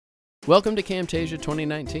Welcome to Camtasia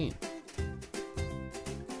 2019.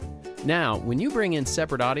 Now, when you bring in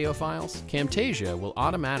separate audio files, Camtasia will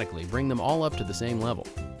automatically bring them all up to the same level.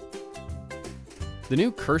 The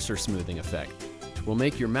new cursor smoothing effect will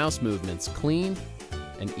make your mouse movements clean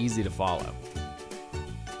and easy to follow.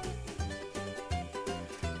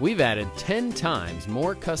 We've added 10 times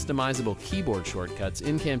more customizable keyboard shortcuts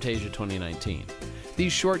in Camtasia 2019.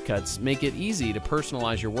 These shortcuts make it easy to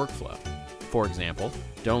personalize your workflow. For example,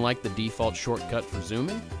 don't like the default shortcut for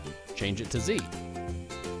zooming? Change it to Z.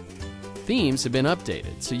 Themes have been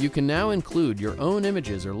updated, so you can now include your own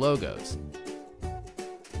images or logos.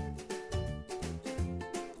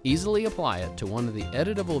 Easily apply it to one of the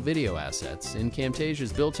editable video assets in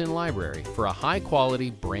Camtasia's built-in library for a high-quality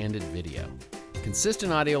branded video.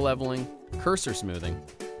 Consistent audio leveling, cursor smoothing,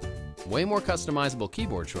 way more customizable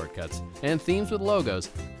keyboard shortcuts, and themes with logos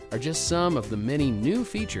are just some of the many new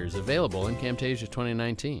features available in Camtasia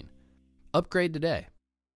 2019. Upgrade today.